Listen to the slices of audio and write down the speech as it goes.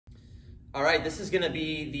All right, this is gonna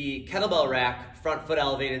be the kettlebell rack front foot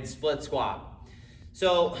elevated split squat.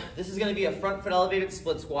 So this is gonna be a front foot elevated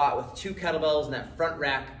split squat with 2 kettlebells in that front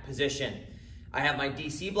rack position. I have my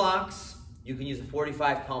DC blocks. You can use a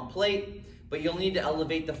 45-pound plate, but you'll need to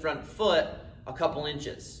elevate the front foot a couple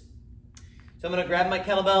inches. So I'm gonna grab my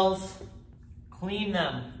kettlebells, clean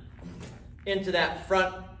them into that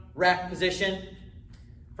front rack position.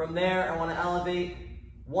 From there, I wanna elevate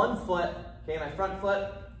 1 foot, okay, my front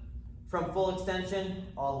foot, from full extension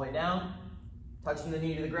all the way down, touching the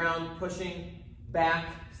knee to the ground, pushing back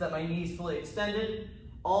so that my knee's fully extended.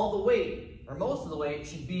 All the weight, or most of the weight,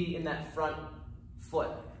 should be in that front foot.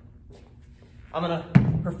 I'm gonna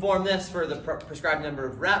perform this for the prescribed number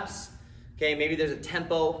of reps. Okay, maybe there's a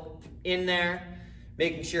tempo in there,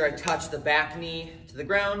 making sure I touch the back knee to the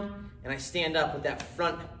ground and I stand up with that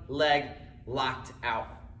front leg locked out.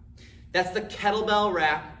 That's the kettlebell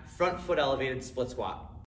rack front foot elevated split squat.